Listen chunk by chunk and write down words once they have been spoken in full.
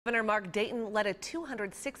Governor Mark Dayton let a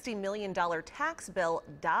 $260 million tax bill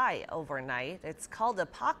die overnight. It's called a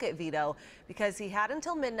pocket veto because he had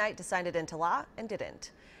until midnight to sign it into law and didn't.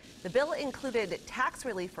 The bill included tax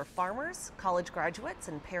relief for farmers, college graduates,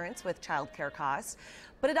 and parents with child care costs.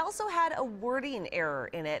 But it also had a wording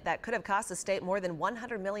error in it that could have cost the state more than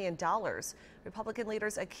 $100 million. Republican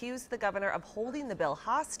leaders accused the governor of holding the bill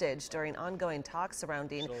hostage during ongoing talks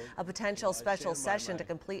surrounding a potential special session to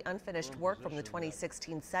complete unfinished work from the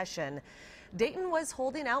 2016 session. Dayton was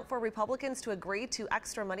holding out for Republicans to agree to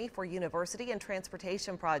extra money for university and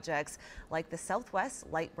transportation projects like the Southwest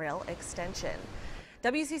Light Rail extension.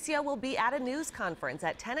 WCCO will be at a news conference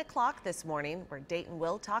at 10 o'clock this morning where Dayton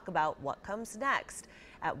will talk about what comes next.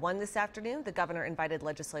 At 1 this afternoon, the governor invited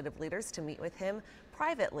legislative leaders to meet with him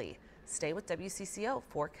privately. Stay with WCCO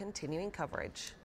for continuing coverage.